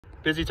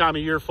Busy time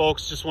of year,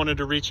 folks. Just wanted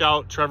to reach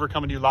out. Trevor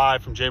coming to you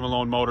live from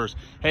Malone Motors.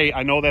 Hey,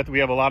 I know that we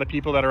have a lot of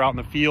people that are out in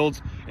the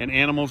fields and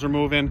animals are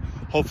moving.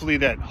 Hopefully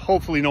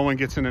no one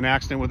gets in an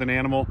accident with an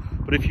animal.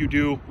 But if you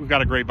do, we've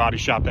got a great body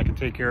shop that can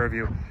take care of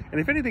you.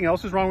 And if anything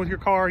else is wrong with your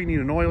car, you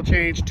need an oil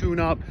change, tune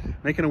up,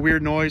 making a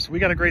weird noise, we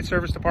got a great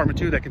service department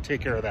too that can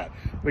take care of that.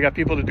 We got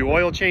people to do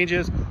oil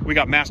changes. We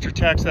got master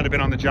techs that have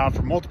been on the job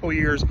for multiple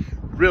years,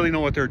 really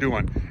know what they're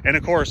doing. And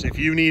of course, if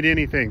you need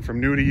anything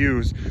from new to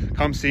used,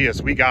 come see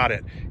us. We got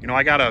it. You know,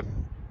 I got a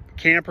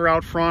camper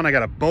out front, I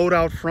got a boat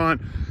out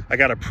front, I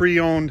got a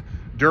pre-owned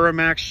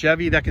Duramax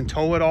Chevy that can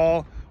tow it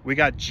all. We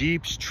got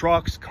Jeeps,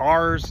 trucks,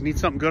 cars. Need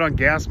something good on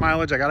gas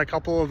mileage, I got a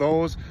couple of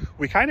those.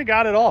 We kind of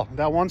got it all.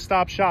 That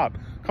one-stop shop.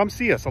 Come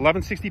see us,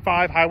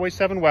 1165 Highway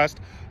 7 West,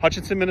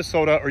 Hutchinson,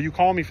 Minnesota, or you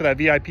call me for that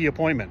VIP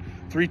appointment.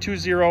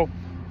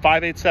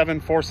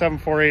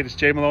 320-587-4748.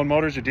 It's Malone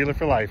Motors, your dealer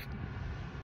for life.